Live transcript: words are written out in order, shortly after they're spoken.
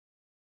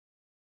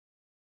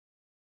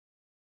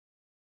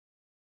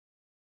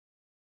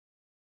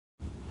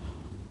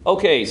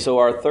Okay, so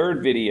our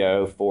third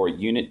video for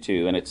Unit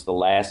 2, and it's the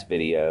last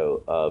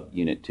video of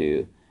Unit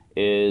 2,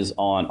 is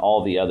on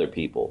all the other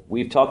people.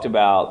 We've talked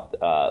about,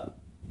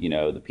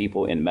 the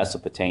people in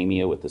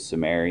Mesopotamia with the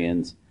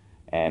Sumerians,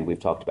 and we've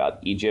talked about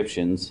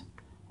Egyptians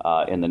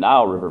in the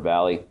Nile River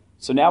Valley.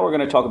 So now we're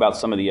going to talk about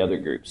some of the other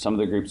groups, some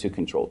of the groups who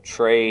control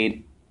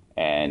trade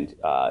and,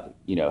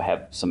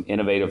 have some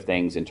innovative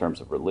things in terms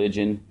of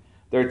religion.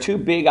 There are two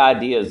big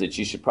ideas that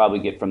you should probably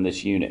get from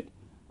this unit.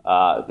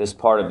 This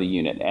part of the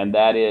unit, and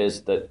that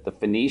is that the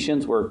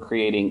Phoenicians were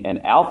creating an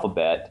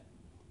alphabet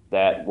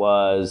that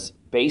was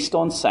based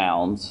on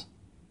sounds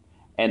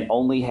and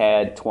only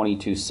had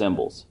 22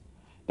 symbols.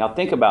 Now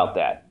think about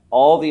that.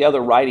 All the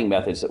other writing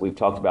methods that we've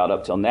talked about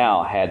up till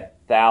now had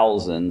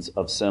thousands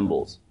of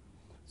symbols.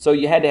 So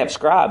you had to have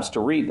scribes to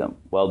read them.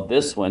 Well,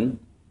 this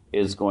one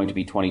is going to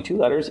be 22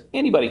 letters.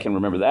 Anybody can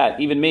remember that,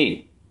 even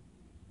me.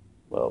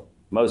 Well,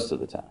 most of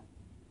the time.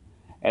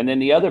 And then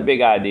the other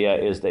big idea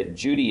is that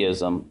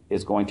Judaism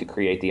is going to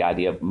create the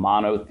idea of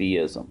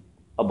monotheism,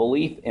 a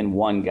belief in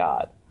one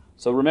God.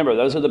 So remember,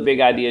 those are the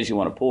big ideas you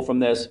want to pull from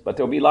this, but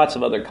there'll be lots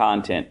of other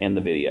content in the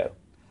video.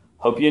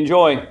 Hope you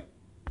enjoy.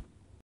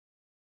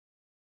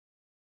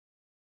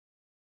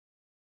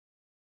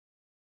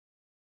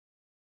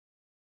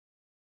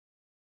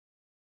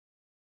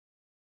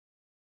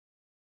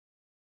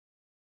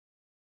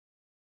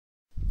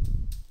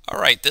 All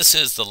right, this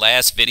is the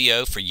last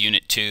video for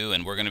Unit 2,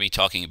 and we're going to be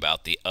talking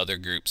about the other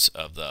groups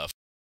of the...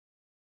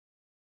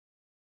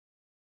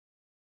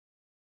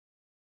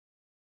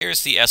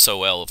 Here's the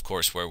SOL, of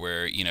course, where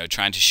we're,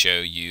 trying to show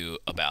you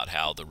about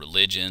how the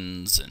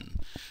religions and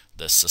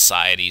the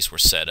societies were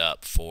set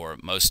up for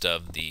most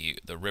of the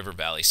River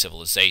Valley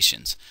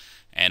civilizations.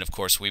 And, of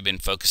course, we've been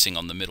focusing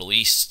on the Middle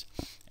East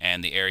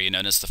and the area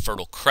known as the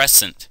Fertile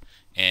Crescent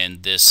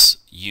in this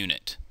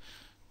unit.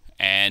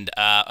 And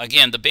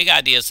again, the big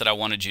ideas that I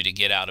wanted you to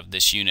get out of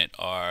this unit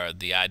are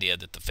the idea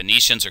that the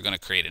Phoenicians are going to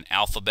create an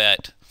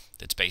alphabet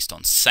that's based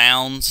on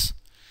sounds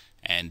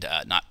and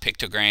not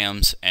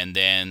pictograms, and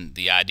then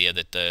the idea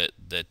that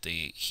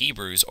the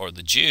Hebrews or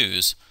the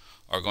Jews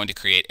are going to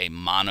create a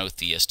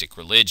monotheistic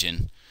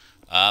religion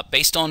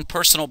based on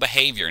personal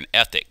behavior and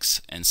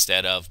ethics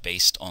instead of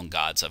based on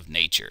gods of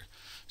nature.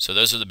 So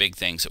those are the big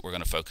things that we're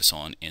going to focus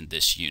on in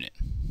this unit.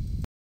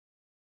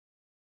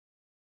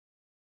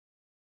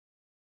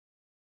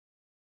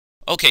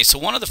 Okay, so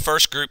one of the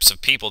first groups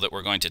of people that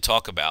we're going to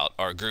talk about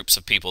are groups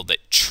of people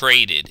that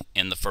traded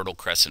in the Fertile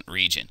Crescent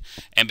region.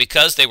 And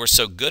because they were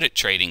so good at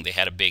trading, they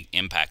had a big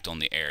impact on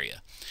the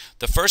area.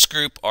 The first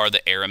group are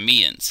the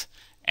Arameans,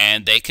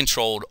 and they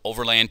controlled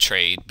overland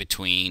trade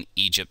between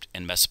Egypt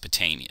and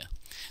Mesopotamia.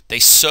 They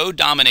so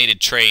dominated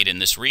trade in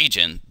this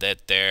region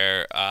that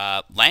their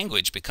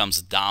language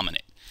becomes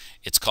dominant.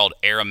 It's called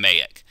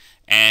Aramaic.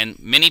 And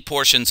many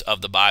portions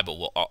of the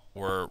Bible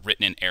were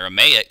written in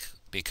Aramaic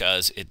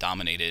because it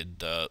dominated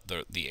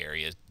the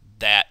area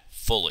that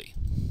fully.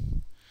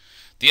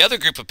 The other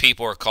group of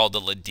people are called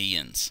the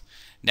Lydians.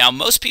 Now,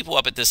 most people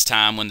up at this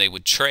time, when they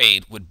would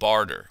trade, would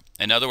barter.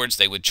 In other words,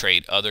 they would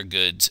trade other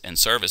goods and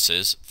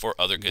services for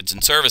other goods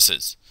and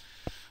services.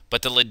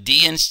 But the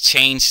Lydians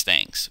changed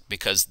things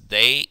because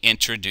they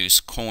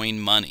introduced coin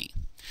money.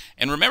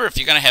 And remember, if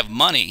you're going to have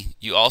money,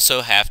 you also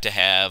have to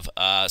have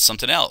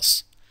something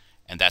else,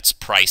 and that's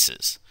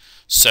prices.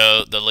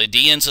 So the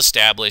Lydians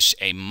established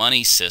a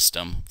money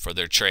system for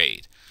their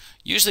trade,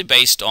 usually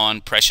based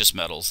on precious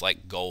metals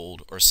like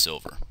gold or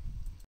silver.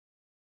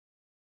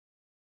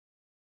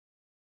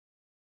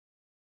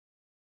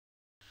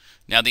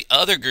 Now, the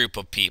other group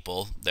of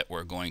people that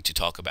we're going to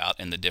talk about,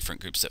 and the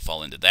different groups that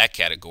fall into that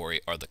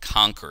category, are the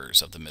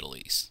conquerors of the Middle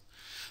East.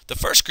 The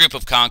first group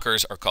of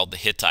conquerors are called the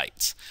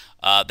Hittites.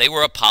 They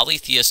were a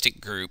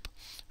polytheistic group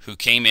who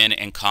came in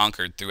and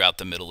conquered throughout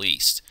the Middle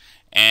East.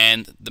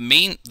 And the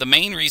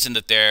main reason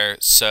that they're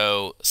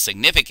so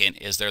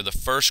significant is they're the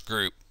first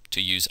group to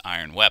use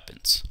iron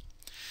weapons.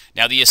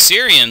 Now, the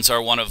Assyrians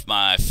are one of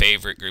my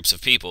favorite groups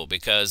of people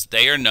because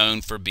they are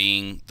known for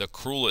being the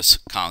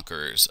cruelest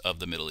conquerors of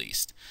the Middle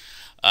East.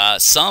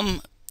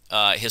 Some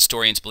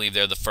historians believe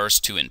they're the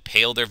first to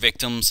impale their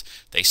victims.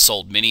 They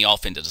sold many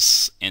off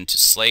into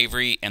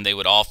slavery, and they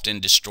would often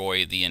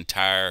destroy the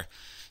entire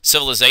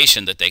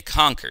civilization that they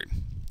conquered.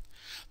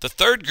 The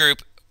third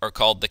group are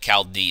called the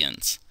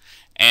Chaldeans.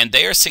 And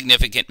they are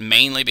significant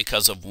mainly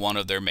because of one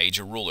of their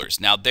major rulers.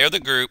 Now, they're the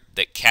group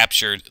that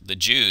captured the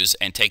Jews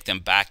and take them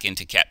back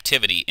into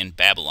captivity in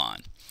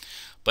Babylon.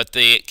 But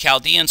the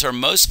Chaldeans are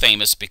most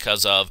famous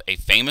because of a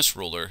famous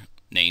ruler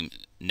named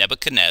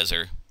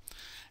Nebuchadnezzar.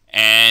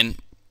 And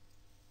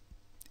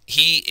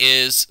he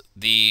is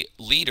the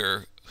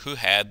leader who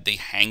had the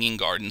Hanging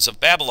Gardens of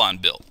Babylon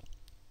built.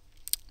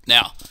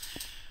 Now,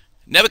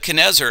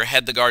 Nebuchadnezzar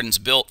had the gardens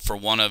built for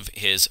one of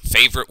his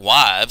favorite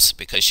wives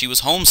because she was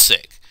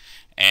homesick.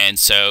 And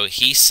so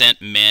he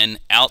sent men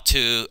out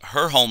to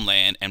her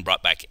homeland and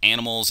brought back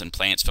animals and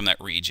plants from that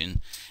region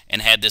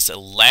and had this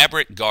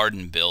elaborate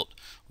garden built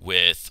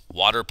with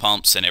water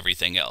pumps and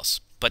everything else.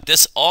 But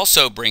this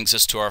also brings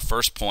us to our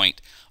first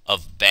point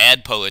of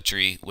bad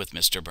poetry with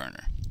Mr.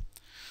 Burner.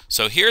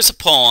 So here's a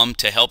poem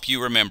to help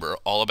you remember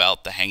all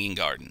about the Hanging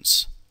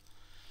Gardens.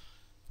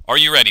 Are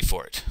you ready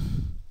for it?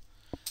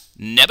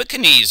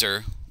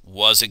 Nebuchadnezzar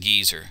was a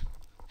geezer,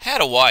 had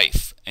a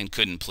wife and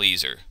couldn't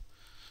please her.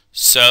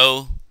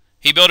 So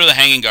he built her the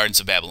Hanging Gardens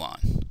of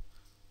Babylon.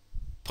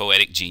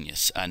 Poetic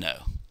genius, I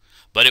know.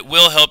 But it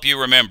will help you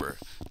remember.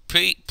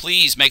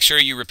 Please make sure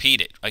you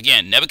repeat it.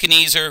 Again,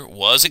 Nebuchadnezzar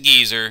was a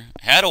geezer,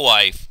 had a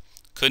wife,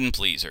 couldn't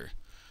please her.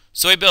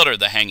 So he built her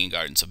the Hanging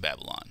Gardens of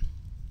Babylon.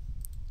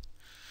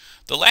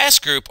 The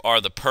last group are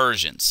the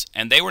Persians,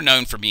 and they were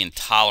known for being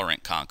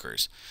tolerant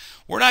conquerors.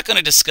 We're not going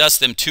to discuss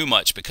them too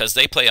much because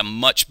they play a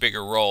much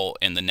bigger role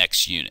in the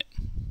next unit.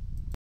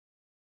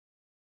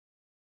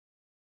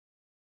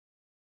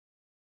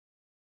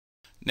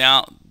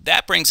 Now,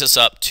 that brings us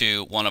up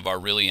to one of our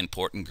really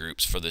important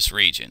groups for this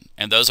region,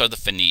 and those are the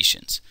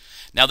Phoenicians.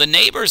 Now, the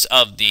neighbors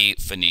of the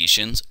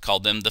Phoenicians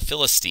called them the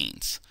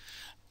Philistines.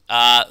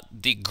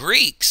 The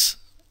Greeks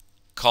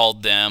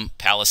called them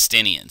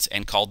Palestinians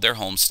and called their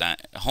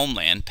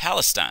homeland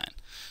Palestine.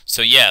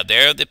 So yeah,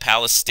 they're the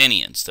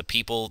Palestinians, the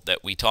people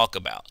that we talk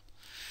about.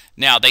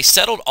 Now, they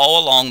settled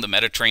all along the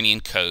Mediterranean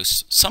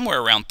coast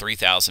somewhere around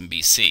 3000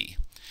 BC.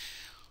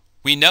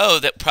 We know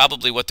that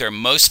probably what they're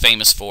most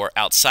famous for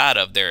outside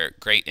of their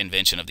great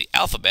invention of the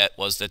alphabet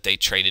was that they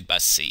traded by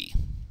sea.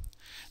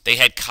 They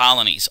had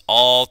colonies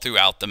all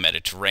throughout the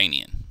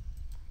Mediterranean.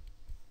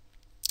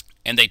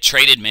 And they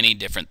traded many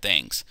different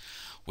things,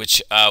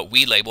 which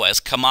we label as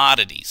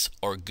commodities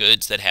or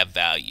goods that have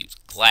value: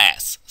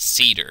 glass,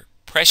 cedar,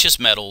 precious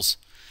metals,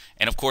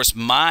 and of course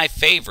my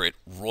favorite,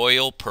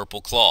 royal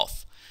purple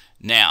cloth.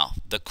 Now,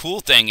 the cool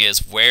thing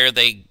is where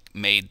they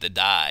made the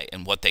dye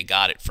and what they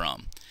got it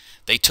from.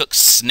 They took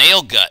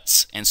snail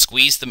guts and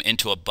squeezed them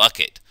into a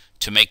bucket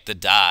to make the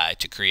dye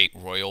to create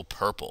royal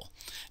purple.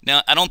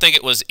 Now, I don't think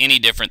it was any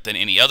different than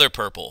any other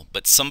purple,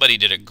 but somebody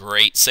did a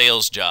great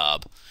sales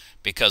job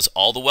because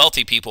all the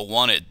wealthy people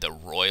wanted the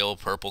royal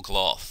purple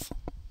cloth.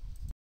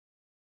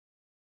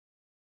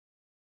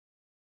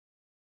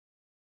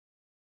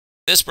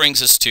 This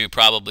brings us to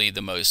probably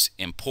the most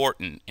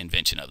important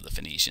invention of the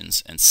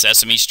Phoenicians, and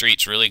Sesame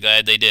Street's really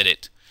glad they did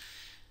it.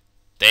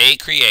 They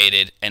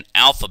created an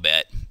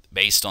alphabet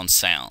based on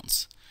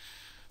sounds.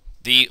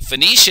 The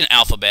Phoenician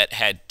alphabet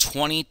had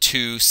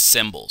 22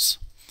 symbols,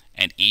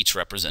 and each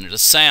represented a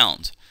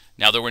sound.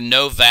 Now, there were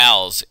no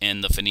vowels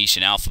in the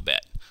Phoenician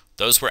alphabet.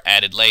 Those were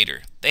added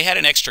later. They had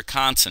an extra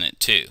consonant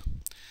too.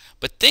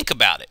 But think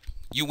about it.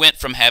 You went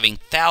from having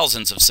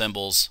thousands of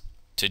symbols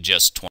to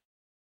just 20.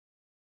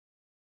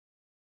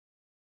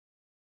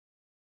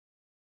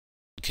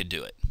 Could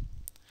do it.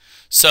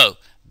 So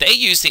they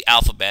used the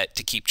alphabet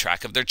to keep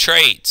track of their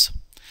trades.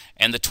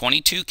 And the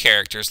 22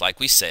 characters, like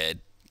we said,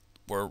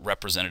 were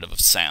representative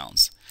of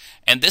sounds.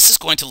 And this is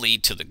going to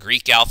lead to the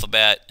Greek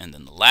alphabet, and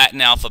then the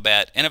Latin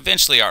alphabet, and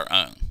eventually our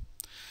own.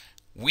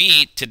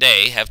 We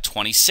today have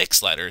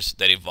 26 letters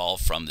that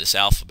evolved from this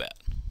alphabet.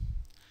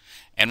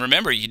 And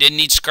remember, you didn't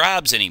need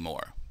scribes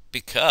anymore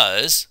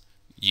because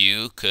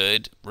you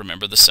could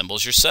remember the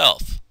symbols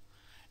yourself.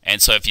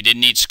 And so if you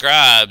didn't need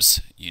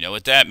scribes, you know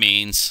what that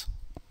means.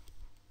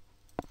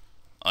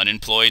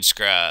 Unemployed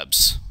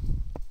scribes.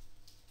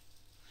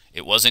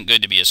 It wasn't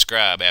good to be a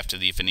scribe after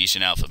the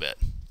Phoenician alphabet.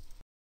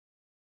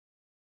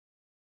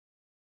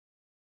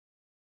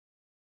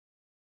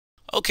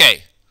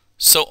 Okay,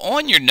 so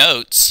on your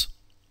notes,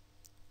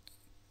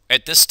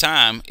 at this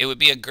time, it would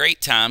be a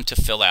great time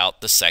to fill out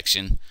the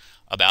section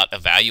about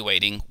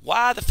evaluating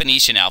why the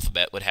Phoenician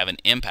alphabet would have an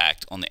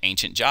impact on the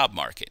ancient job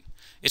market.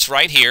 It's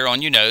right here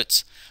on your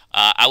notes.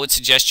 I would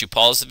suggest you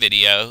pause the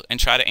video and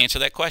try to answer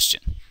that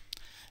question.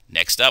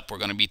 Next up, we're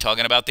going to be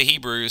talking about the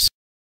Hebrews.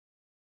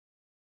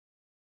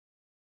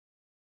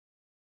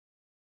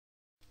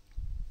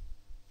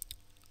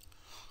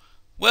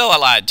 Well, I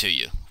lied to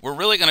you. We're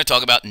really going to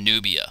talk about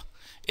Nubia.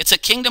 It's a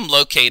kingdom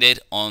located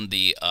on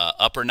the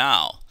Upper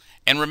Nile.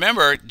 And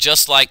remember,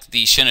 just like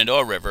the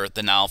Shenandoah River,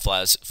 the Nile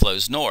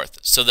flows north.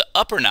 So the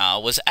Upper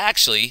Nile was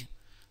actually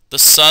the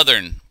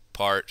southern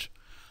part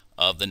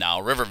of the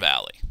Nile River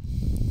Valley.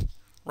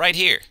 Right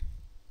here.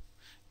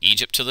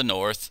 Egypt to the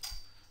north,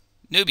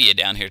 Nubia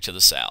down here to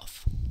the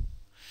south.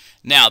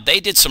 Now, they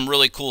did some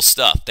really cool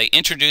stuff. They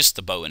introduced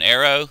the bow and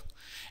arrow,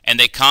 and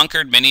they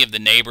conquered many of the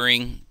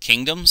neighboring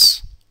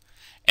kingdoms.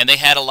 And they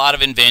had a lot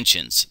of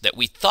inventions that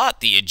we thought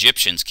the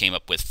Egyptians came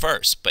up with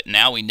first, but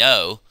now we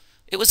know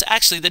it was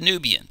actually the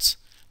Nubians.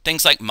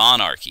 Things like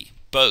monarchy,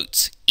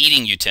 boats,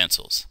 eating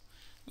utensils.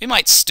 We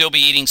might still be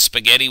eating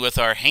spaghetti with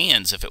our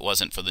hands if it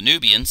wasn't for the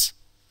Nubians.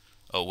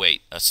 Oh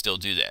wait, I still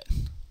do that.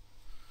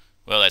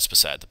 Well, that's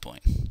beside the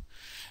point.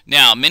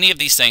 Now, many of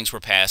these things were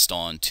passed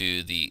on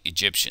to the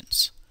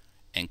Egyptians,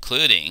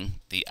 including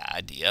the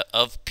idea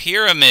of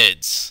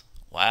pyramids.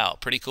 Wow,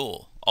 pretty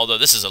cool. Although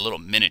this is a little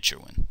miniature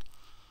one.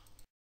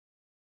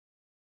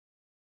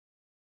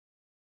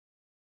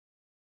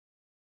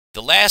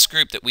 The last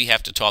group that we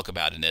have to talk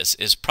about in this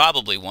is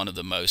probably one of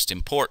the most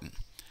important.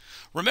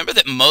 Remember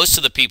that most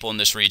of the people in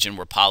this region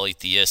were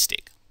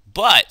polytheistic,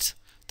 but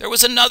there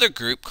was another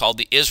group called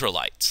the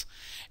Israelites.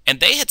 And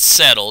they had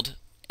settled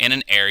in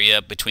an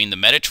area between the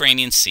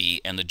Mediterranean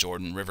Sea and the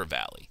Jordan River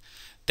Valley.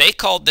 They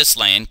called this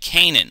land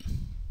Canaan.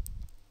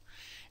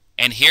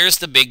 And here's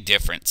the big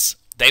difference.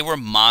 They were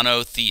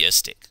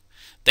monotheistic.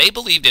 They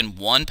believed in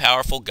one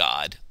powerful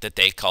God that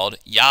they called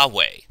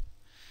Yahweh.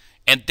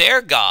 And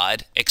their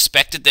God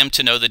expected them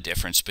to know the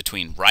difference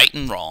between right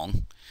and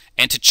wrong,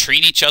 and to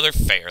treat each other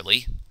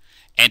fairly,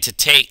 and to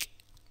take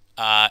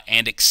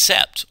and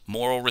accept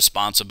moral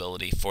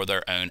responsibility for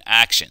their own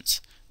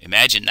actions.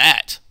 Imagine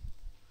that.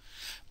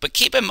 But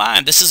keep in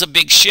mind, this is a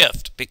big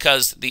shift,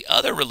 because the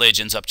other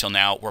religions up till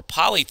now were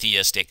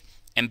polytheistic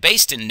and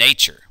based in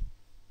nature.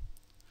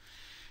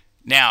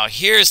 Now,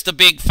 here's the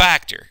big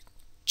factor.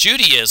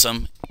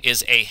 Judaism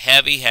is a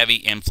heavy, heavy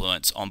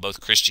influence on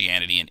both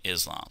Christianity and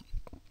Islam,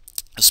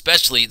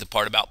 especially the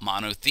part about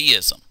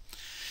monotheism.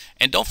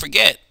 And don't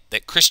forget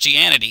that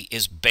Christianity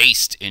is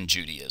based in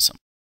Judaism.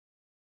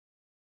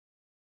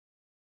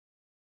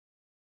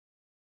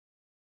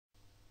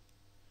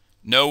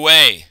 No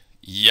way.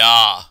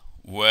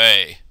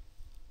 Yahweh.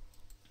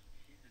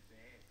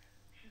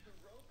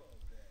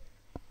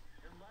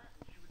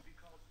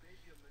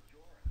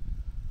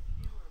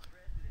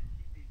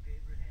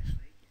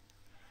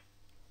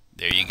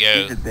 There you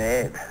go. She's a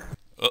babe.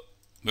 Oh,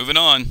 moving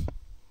on.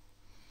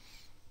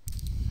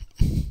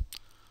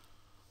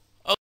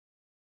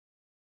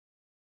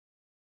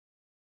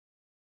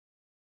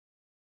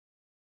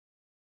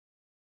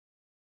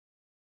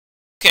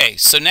 Okay,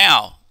 so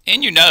now,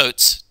 in your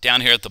notes,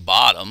 down here at the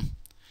bottom,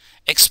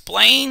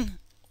 explain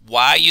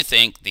why you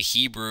think the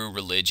Hebrew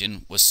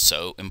religion was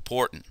so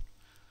important.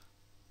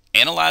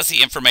 Analyze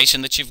the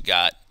information that you've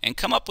got and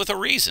come up with a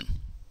reason.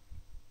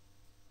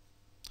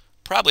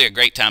 Probably a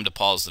great time to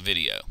pause the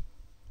video.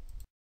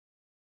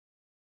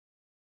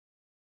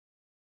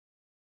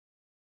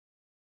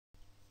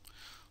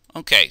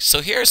 Okay,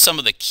 so here are some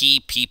of the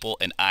key people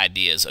and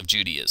ideas of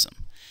Judaism.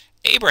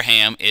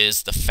 Abraham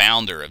is the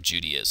founder of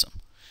Judaism.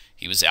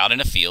 He was out in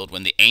a field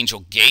when the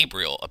angel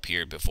Gabriel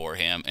appeared before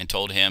him and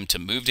told him to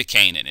move to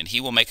Canaan and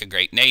he will make a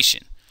great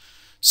nation.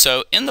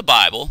 So in the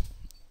Bible,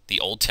 the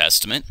Old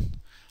Testament,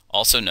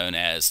 also known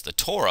as the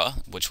Torah,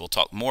 which we'll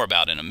talk more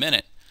about in a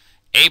minute,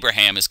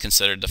 Abraham is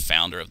considered the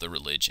founder of the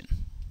religion.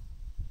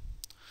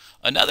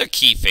 Another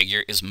key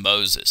figure is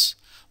Moses.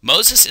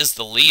 Moses is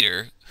the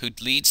leader who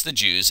leads the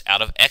Jews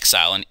out of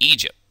exile in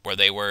Egypt, where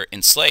they were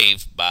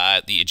enslaved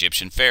by the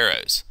Egyptian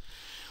pharaohs.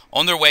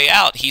 On their way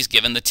out, he's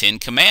given the 10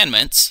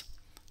 Commandments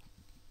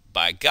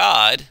by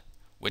God,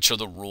 which are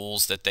the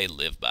rules that they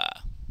live by.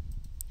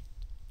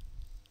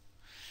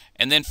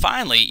 And then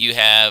finally, you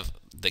have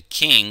the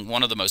king,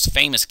 one of the most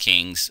famous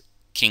kings,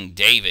 King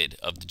David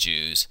of the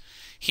Jews.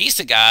 He's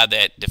the guy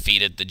that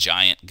defeated the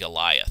giant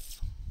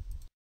Goliath.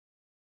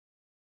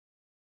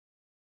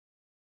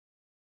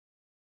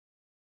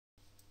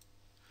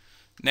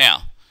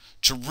 Now,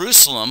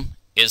 Jerusalem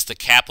is the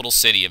capital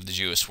city of the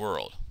Jewish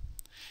world.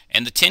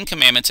 And the 10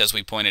 Commandments, as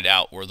we pointed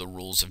out, were the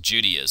rules of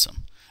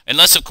Judaism.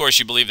 Unless, of course,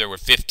 you believe there were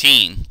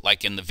 15,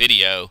 like in the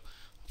video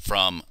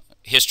from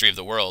History of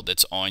the World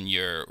that's on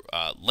your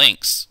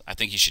links. I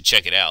think you should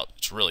check it out.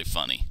 It's really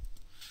funny.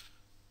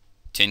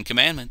 10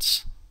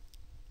 Commandments.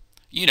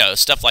 You know,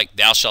 stuff like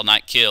thou shalt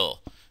not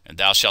kill and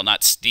thou shalt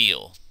not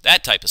steal.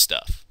 That type of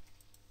stuff.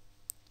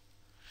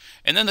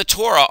 And then the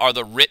Torah are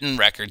the written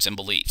records and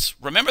beliefs.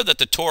 Remember that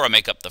the Torah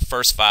make up the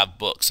first 5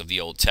 books of the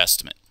Old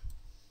Testament.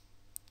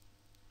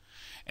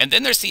 And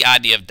then there's the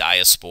idea of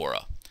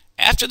diaspora.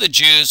 After the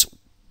Jews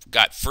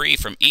got free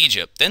from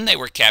Egypt, then they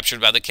were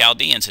captured by the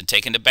Chaldeans and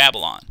taken to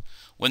Babylon.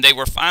 When they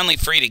were finally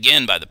freed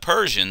again by the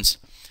Persians,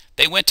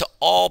 they went to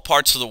all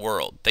parts of the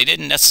world. They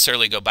didn't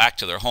necessarily go back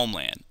to their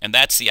homeland, and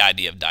that's the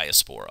idea of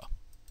diaspora.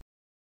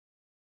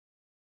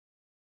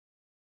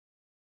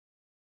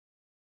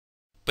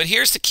 But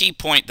here's the key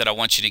point that I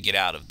want you to get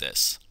out of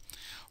this.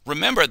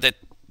 Remember that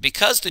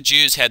because the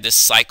Jews had this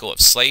cycle of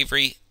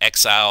slavery,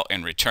 exile,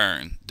 and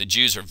return, the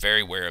Jews are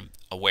very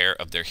aware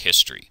of their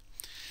history.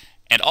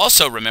 And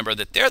also remember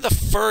that they're the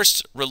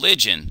first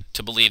religion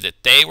to believe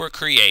that they were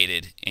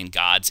created in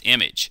God's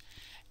image.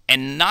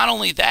 And not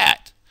only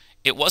that,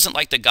 it wasn't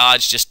like the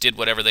gods just did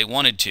whatever they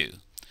wanted to.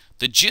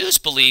 The Jews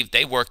believed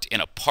they worked in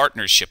a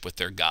partnership with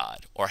their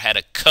God, or had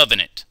a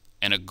covenant,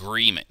 an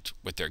agreement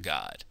with their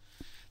God.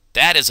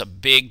 That is a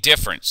big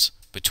difference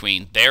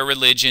between their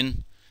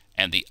religion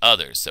and the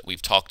others that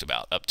we've talked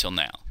about up till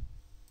now.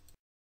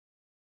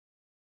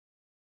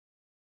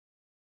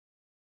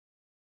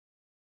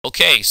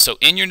 Okay, so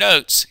in your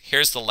notes,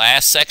 here's the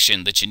last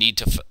section that you need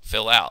to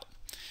fill out.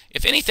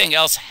 If anything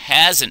else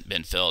hasn't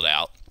been filled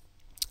out,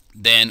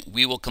 then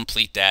we will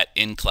complete that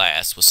in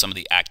class with some of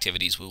the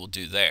activities we will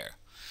do there.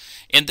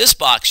 In this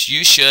box,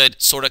 you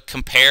should sort of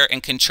compare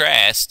and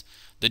contrast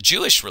the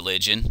Jewish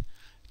religion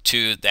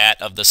to that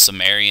of the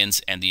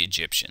Sumerians and the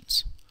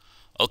Egyptians.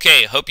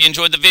 Okay, hope you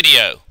enjoyed the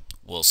video.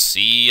 We'll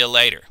see you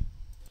later.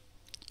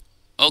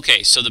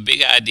 Okay, so the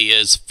big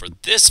ideas for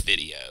this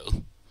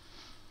video.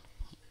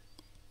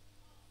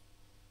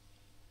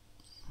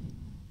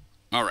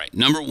 All right,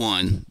 number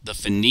one, the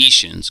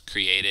Phoenicians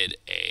created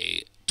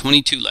a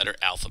 22-letter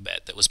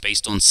alphabet that was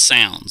based on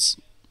sounds.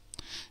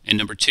 And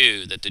number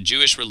 2, that the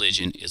Jewish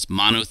religion is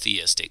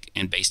monotheistic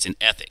and based in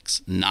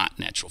ethics, not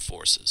natural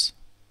forces.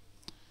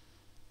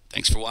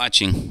 Thanks for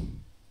watching.